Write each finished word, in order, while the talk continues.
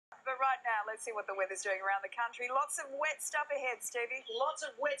right now, let's see what the weather's doing around the country. Lots of wet stuff ahead, Stevie. Lots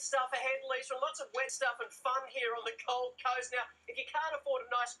of wet stuff ahead, Lisa. Lots of wet stuff and fun here on the Gold Coast. Now, if you can't afford a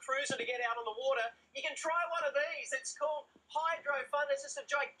nice cruiser to get out on the water, you can try one of these. It's called Hydro Fun. It's just a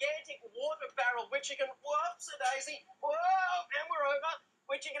gigantic water barrel, which you can, whoops-a-daisy, whoa, and we're over,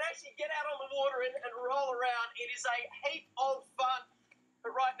 which you can actually get out on the water and roll around. It is a heap of fun.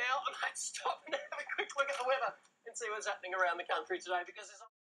 But right now, I might stop and have a quick look at the weather and see what's happening around the country today, because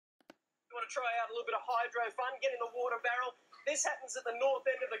you want to try out a little bit of hydro fun, get in the water barrel. This happens at the north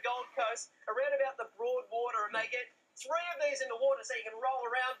end of the Gold Coast, around about the Broadwater, and they get 3 of these in the water so you can roll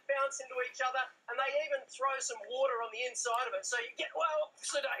around, bounce into each other, and they even throw some water on the inside of it. So you get,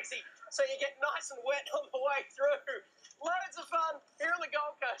 daisy, so you get nice and wet on the way through. Loads of fun here on the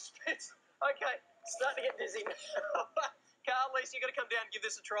Gold Coast. Okay, starting to get dizzy now. Carl, Lisa, you've got to come down and give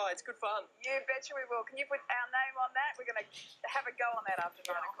this a try. It's good fun. You betcha we will. Can you put our name on that? We're going to have a go on that after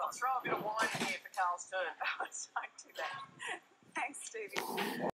 9 o'clock. I'll throw a bit of wine in here for Carl's turn. Oh, don't do that. Thanks, Stevie.